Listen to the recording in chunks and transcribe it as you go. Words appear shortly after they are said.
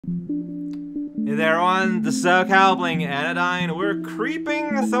Hey there on the SoCal Bling Anodyne. We're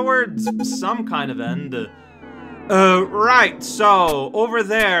creeping towards some kind of end. Right, so over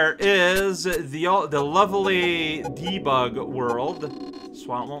there is the lovely debug world.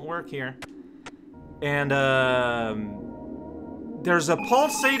 Swap won't work here. And there's a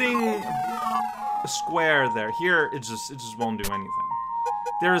pulsating square there. Here it just won't do anything.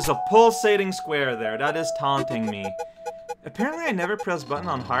 There is a pulsating square there. That is taunting me. Apparently I never pressed button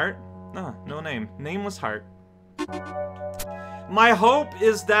on heart. Oh, no name. Nameless heart. My hope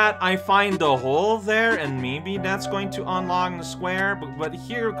is that I find the hole there, and maybe that's going to unlock the square. But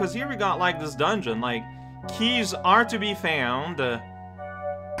here, because here we got like this dungeon, like keys are to be found.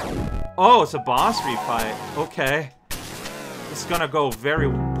 Oh, it's a boss refight. Okay, it's gonna go very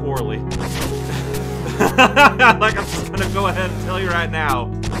poorly. Like I'm just gonna go ahead and tell you right now.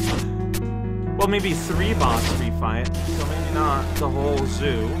 Well, maybe 3 boss refight, so maybe not the whole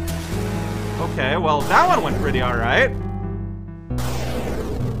zoo. Okay, well, that one went pretty alright.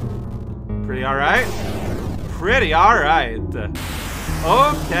 Pretty alright. Pretty alright.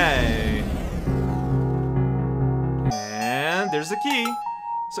 Okay. And there's the key.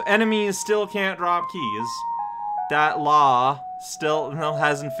 So enemies still can't drop keys. That law still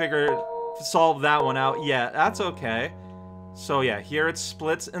hasn't solved that one out yet. That's okay. So yeah, here it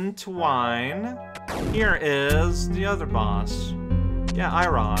splits and twine. Here is the other boss. Yeah,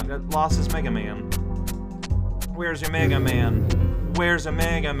 Irog. That lost his Mega Man. Where's your Mega Man? Where's a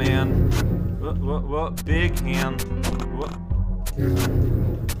Mega Man? What? Big hand. What?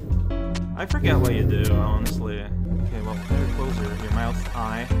 I forget what you do, honestly. Okay, well, closer. Your mouth,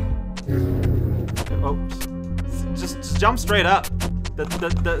 eye. Okay, oh, just jump straight up.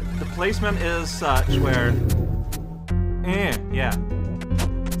 The placement is such where. Yeah.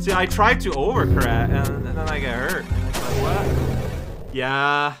 See, I tried to overcorrect, and then I get hurt. And it's like, what?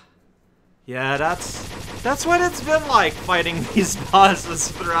 Yeah, that's what it's been like fighting these bosses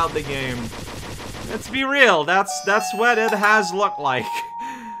throughout the game. Let's be real, that's what it has looked like.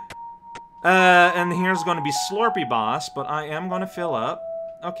 And here's gonna be Slurpy boss, but I am gonna fill up.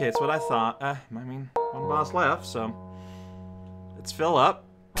 Okay, it's what I thought. I mean, one boss left, so let's fill up.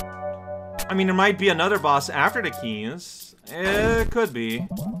 I mean, there might be another boss after the keys. It could be.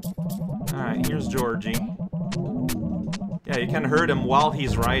 Alright, here's Georgie. Yeah, you can hurt him while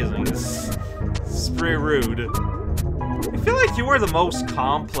he's rising. It's pretty rude. I feel like you were the most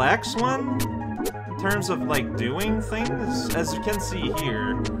complex one in terms of, like, doing things. As you can see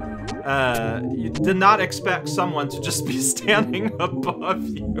here, you did not expect someone to just be standing above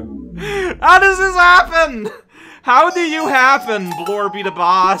you. How does this happen? How do you happen, Blorby the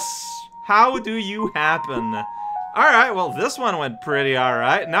boss? How do you happen? Alright, well, this one went pretty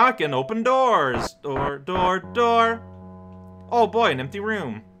alright. Now I can open doors. Door. Oh boy, an empty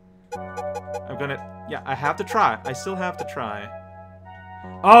room. Yeah, I have to try. I still have to try.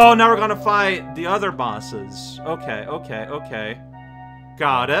 Oh, now we're gonna fight the other bosses. Okay.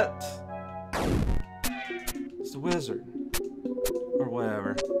 Got it. It's the wizard. Or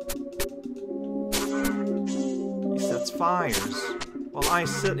whatever. He sets fires. While I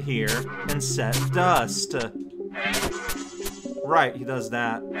sit here and set dust. Right, he does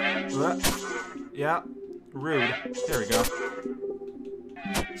that. Yeah. Rude. There we go.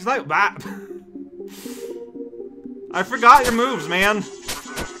 It's like that. I forgot your moves, man.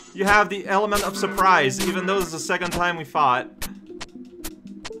 You have the element of surprise, even though this is the second time we fought.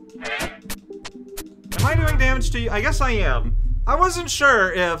 Am I doing damage to you? I guess I am. I wasn't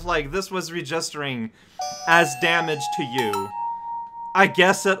sure if, like, this was registering as damage to you. I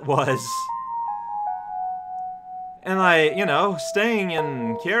guess it was. And you know, staying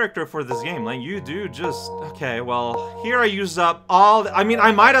in character for this game, like, you do just... Okay, well, here I use up all... I mean,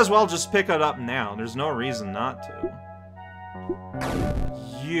 I might as well just pick it up now. There's no reason not to.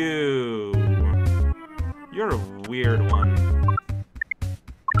 You're a weird one.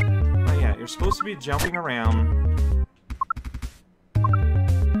 Oh yeah, you're supposed to be jumping around.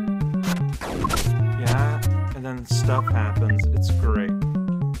 Yeah, and then stuff happens. It's great.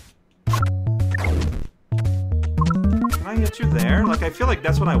 Can I hit you there? Like, I feel like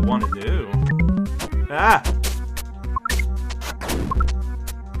that's what I want to do. Ah!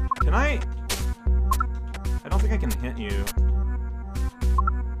 Can I don't think I can hit you.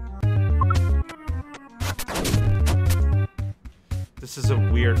 This is a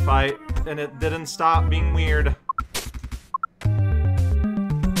weird fight, and it didn't stop being weird.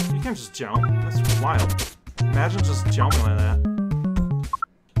 You can't just jump. That's wild. Imagine just jumping like that.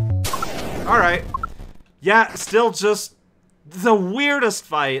 Alright. Yeah, still just the weirdest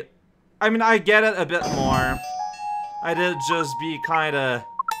fight. I mean, I get it a bit more. I did just be kinda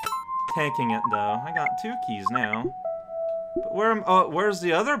taking it, though. I got 2 keys now. But where am... Oh, where's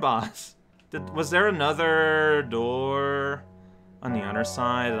the other boss? Was there another door on the other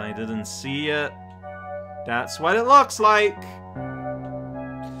side and I didn't see it? That's what it looks like!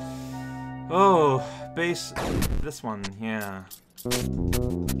 Oh, base... This one, yeah.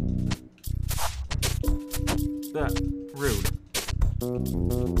 Rude. Don't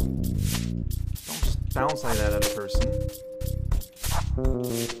just bounce like that at a person.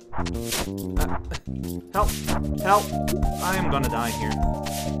 Help! Help! I am gonna die here.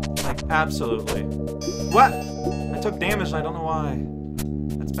 Like, absolutely. What? I took damage and I don't know why.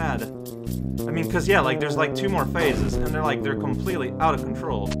 That's bad. I mean, cause yeah, like, there's like 2 more phases, and they're completely out of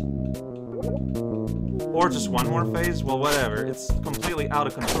control. Or just 1 more phase? Well, whatever. It's completely out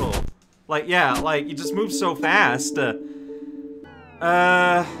of control. Like, yeah, like, you just move so fast.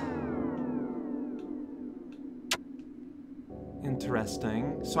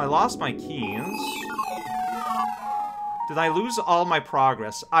 Interesting. So I lost my keys. Did I lose all my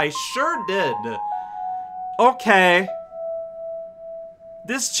progress? I sure did. Okay.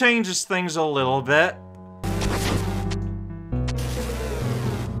 This changes things a little bit.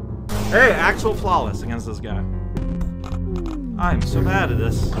 Hey, actual flawless against this guy. I'm so bad at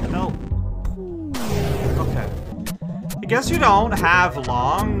this. Help. Okay. I guess you don't have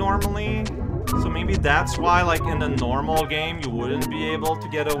long normally. So maybe that's why, like, in the normal game, you wouldn't be able to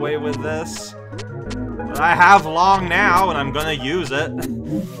get away with this. But I have long now, and I'm gonna use it.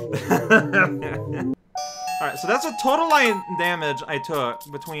 Alright, so that's a total damage I took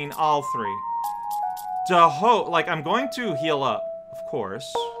between all 3. Like, I'm going to heal up, of course.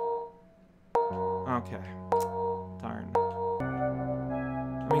 Okay. Darn.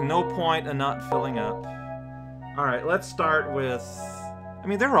 I mean, no point in not filling up. Alright, let's start with... I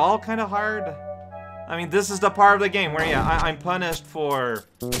mean, they're all kind of hard. I mean, this is the part of the game where, yeah, I'm punished for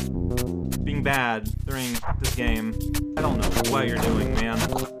being bad during this game. I don't know what you're doing, man.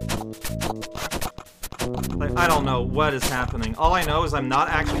 Like, I don't know what is happening. All I know is I'm not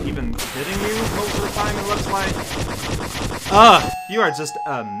actually even hitting you most of the time, it looks like. Ugh! You are just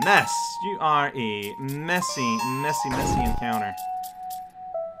a mess. You are a messy, messy, messy encounter.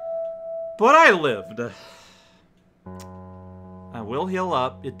 But I lived. I will heal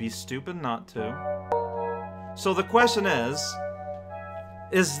up. It'd be stupid not to. So the question is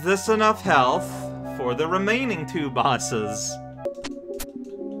this enough health for the remaining 2 bosses?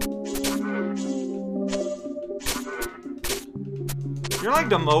 You're like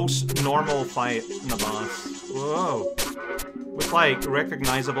the most normal fight in the boss. Whoa. With like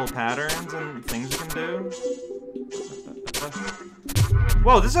recognizable patterns and things you can do.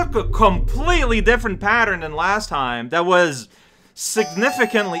 Whoa, this is a completely different pattern than last time. That was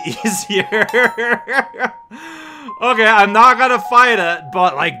significantly easier. Okay, I'm not gonna fight it,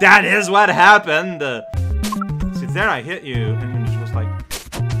 but like that is what happened. See, there I hit you, and you just like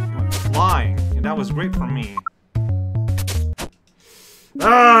went flying, and that was great for me.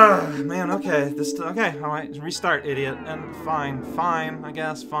 Ah, man. Okay, okay. All right, restart, idiot, and fine, I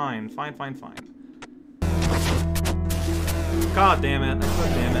guess, fine. God damn it! I took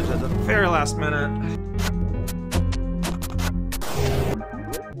damage at the very last minute.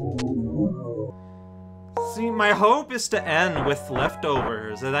 See, my hope is to end with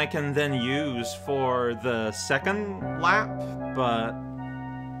leftovers that I can then use for the second lap, but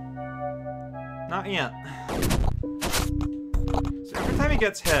not yet. So every time he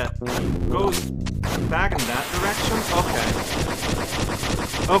gets hit, he goes back in that direction?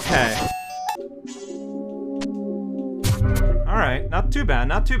 Okay. Alright, not too bad,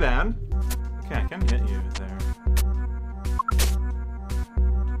 not too bad. Okay, I can hit you there.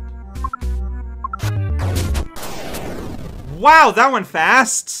 Wow, that went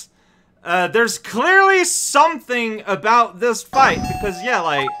fast! There's clearly something about this fight, because yeah,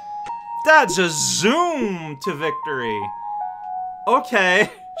 like, that just zoomed to victory. Okay,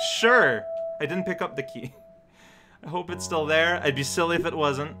 sure. I didn't pick up the key. I hope it's still there. I'd be silly if it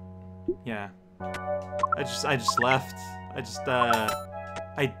wasn't. Yeah. I just left.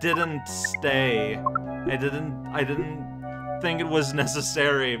 I didn't stay. I didn't think it was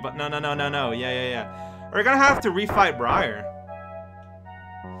necessary, but no. Yeah. We're gonna have to refight Briar.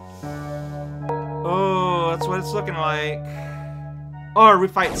 Oh, that's what it's looking like. Or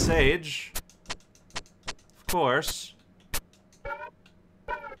refight Sage. Of course.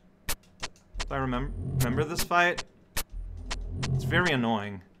 Do I remember this fight? It's very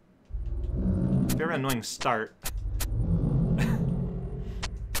annoying. Very annoying start.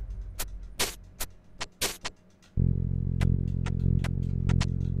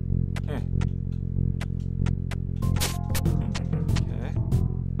 Okay.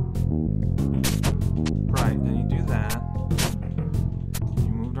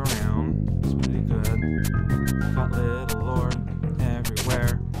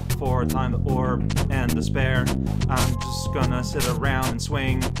 more time, the orb and despair. I'm just gonna sit around and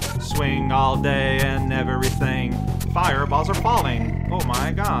swing all day and everything. Fireballs are falling. Oh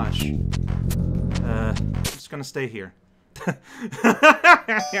my gosh. I'm just gonna stay here.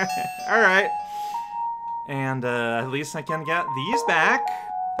 Alright. And at least I can get these back.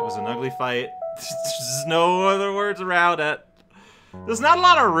 It was an ugly fight. There's no other words around it. There's not a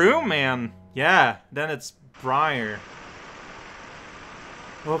lot of room, man. Yeah, then it's Briar.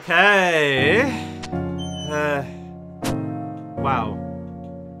 Okay. Wow.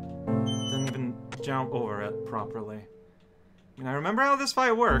 Didn't even jump over it properly. I mean, I remember how this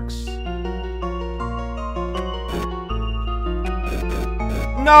fight works.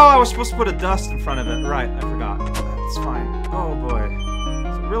 No, I was supposed to put a dust in front of it. Right, I forgot. That's fine. Oh boy.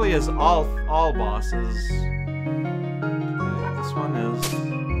 So it really is all bosses. Okay, this one is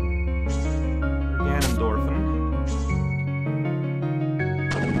Ganondorphin.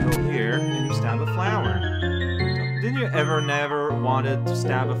 You go here and you stab a flower. Didn't you ever never wanted to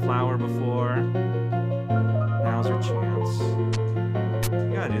stab a flower before? Now's your chance.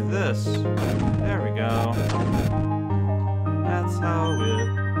 You gotta do this. There we go. That's how it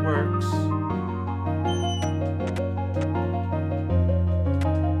works.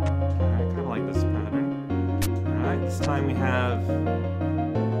 I kind of like this pattern. Alright, this time we have a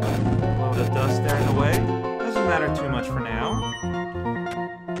load of dust there in the way. Doesn't matter too much for now.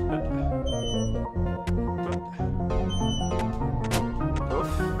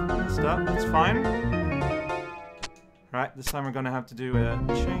 Oof, messed up, that's fine. Alright, this time we're gonna have to do a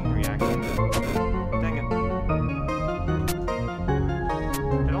chain reaction. Dang it.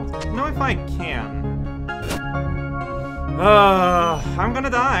 Know if I can. I'm gonna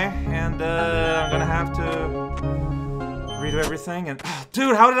die, and I'm gonna have to redo everything. And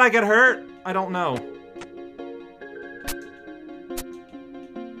dude, how did I get hurt? I don't know.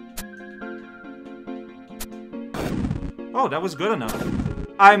 Oh, that was good enough.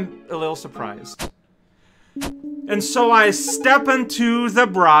 I'm a little surprised. And so I step into the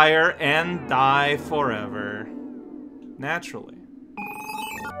briar and die forever. Naturally.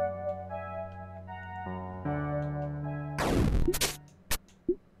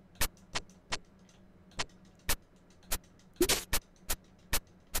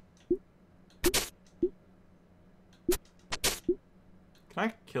 Can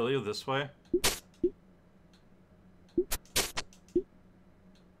I kill you this way?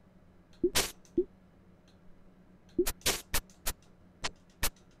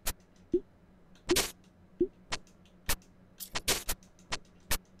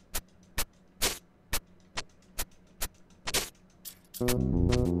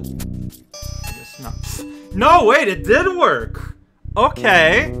 Guess not. No, wait, it did work!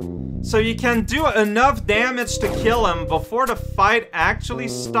 Okay. So you can do enough damage to kill him before the fight actually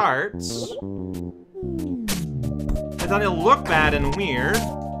starts. And then it'll look bad and weird,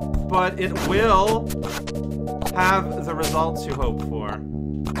 but it will have the results you hope for.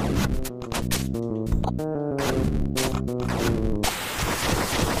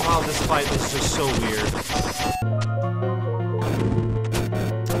 Wow, this fight is just so weird.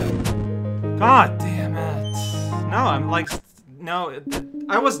 God damn it. No, I'm like... No,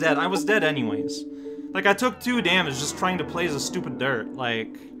 I was dead. I was dead anyways. Like, I took 2 damage just trying to play the stupid dirt.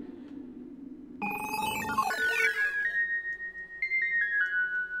 Like...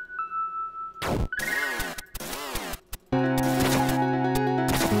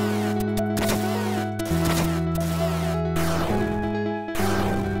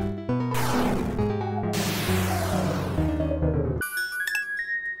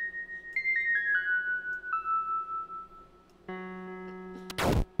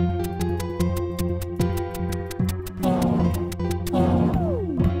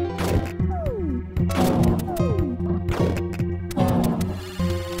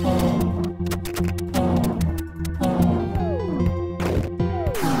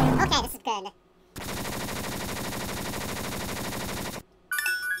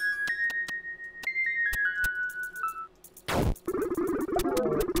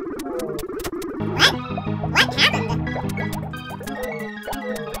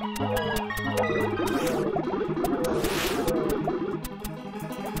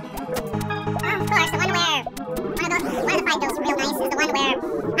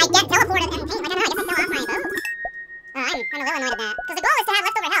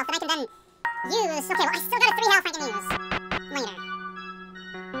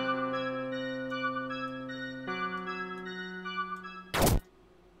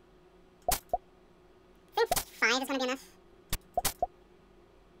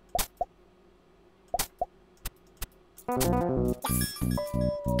 not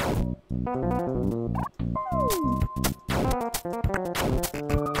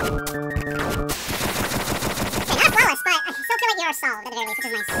flawless, but I still feel like you're solved at the very least, which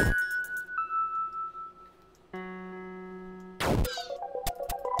is nice.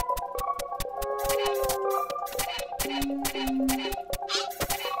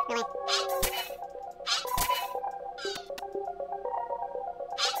 Really?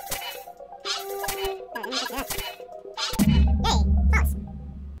 Yay! Close.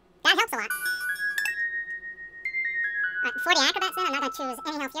 That helps a lot. Alright, 40 acrobats in. I'm not going to choose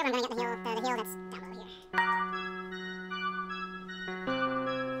any health here, but I'm going to get the heal that's down below here.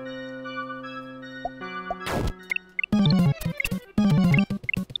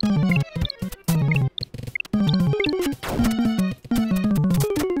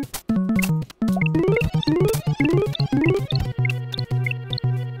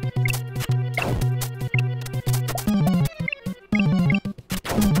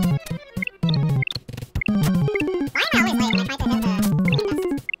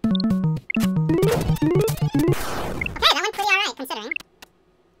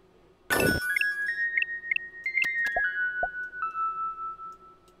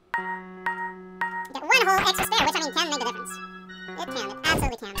 One whole extra spare, which I mean can make a difference. It can, it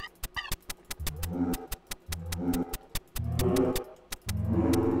absolutely can.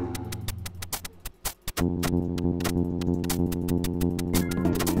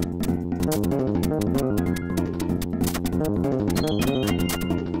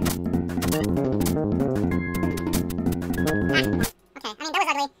 Okay, I mean that was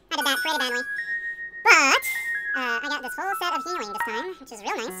ugly. I did that pretty badly. But, I got this whole set of healing this time, which is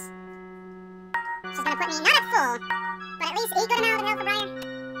real nice. Which is gonna put me not at full, but at least equal amount of health for Briar.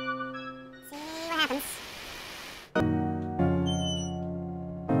 See what happens.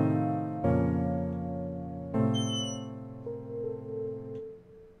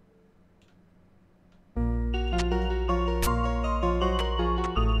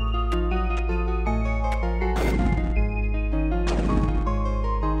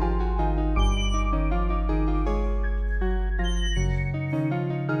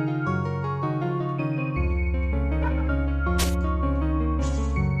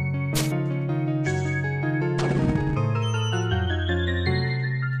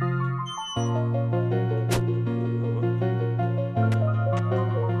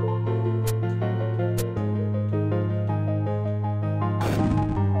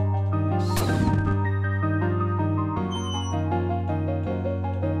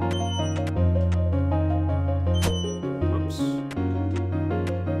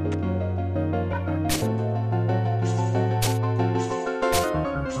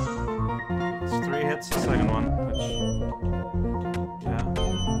 The second one, which, yeah.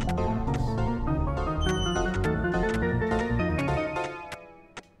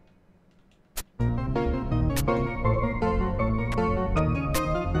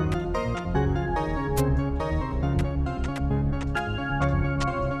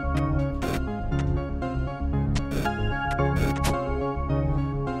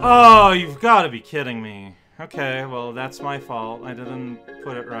 Oh, you've got to be kidding me. Okay, well, that's my fault. I didn't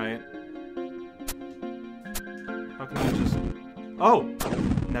put it right. How can I just... Oh!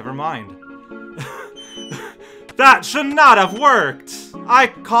 Never mind. That should not have worked! I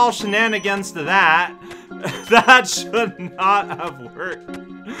call shenanigans to that. That should not have worked.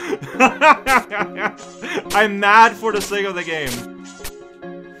 I'm mad for the sake of the game.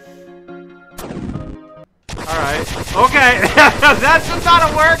 Alright. Okay! That should not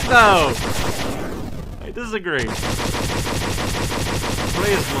have worked, though! I disagree.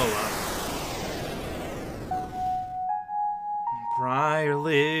 Please, Lola. Briar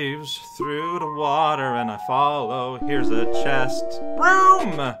leaves through the water and I follow. Here's a chest.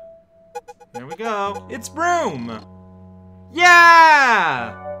 Broom! There we go. It's Broom!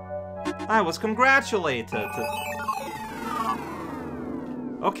 Yeah! I was congratulated.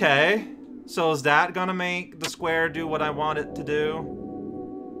 Okay. So is that gonna make the square do what I want it to do?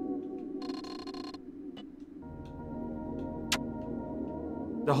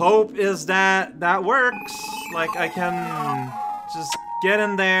 The hope is that that works. Like, I can just get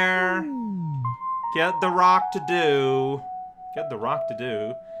in there, get the rock to do, get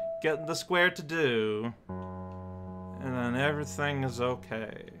the square to do, and then everything is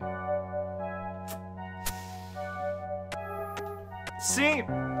okay. See,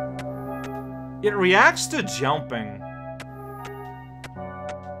 it reacts to jumping.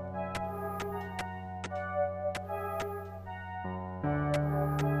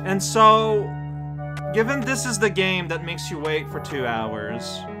 And so, given this is the game that makes you wait for 2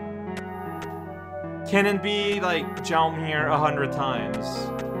 hours, Can it be, like, jump here 100 times?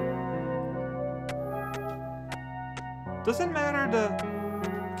 Doesn't matter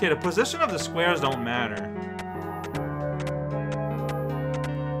the... Okay, the position of the squares don't matter.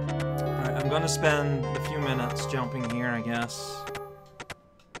 Alright, I'm gonna spend a few minutes jumping here, I guess.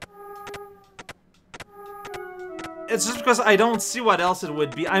 It's just because I don't see what else it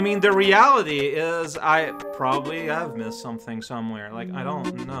would be. I mean, the reality is I probably have missed something somewhere. Like, I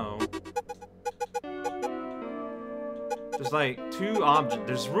don't know. There's like 2 objects.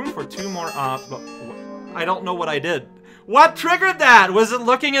 There's room for 2 more but I don't know what I did. What triggered that? Was it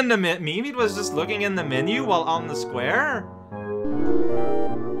looking in the maybe it was just looking in the menu while on the square?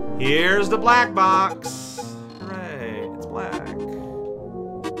 Here's the black box. Hooray, it's black.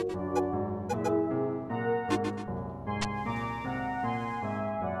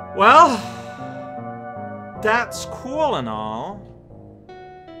 Well, that's cool and all.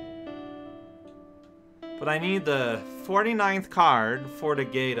 But I need the 49th card for the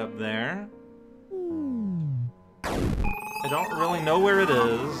gate up there. I don't really know where it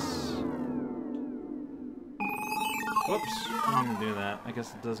is. Whoops, I didn't do that. I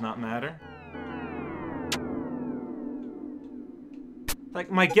guess it does not matter. Like,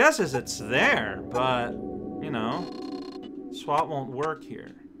 my guess is it's there, but, you know, swap won't work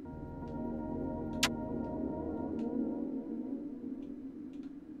here.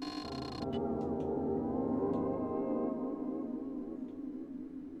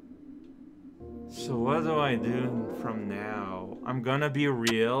 So what do I do from now? I'm gonna be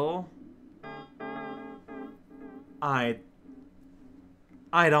real. I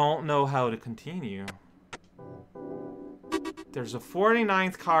don't know how to continue. There's a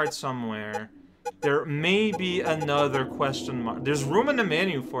 49th card somewhere. There may be another question mark. There's room in the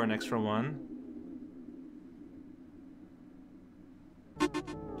menu for an extra one.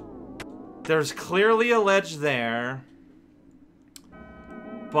 There's clearly a ledge there.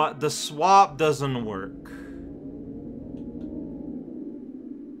 But the swap doesn't work.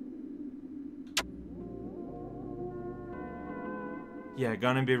 Yeah,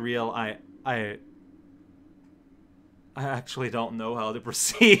 gonna be real, I actually don't know how to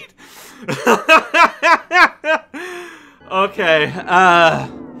proceed. Okay,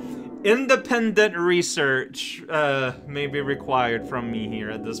 independent research may be required from me here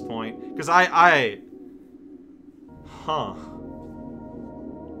at this point. Because huh.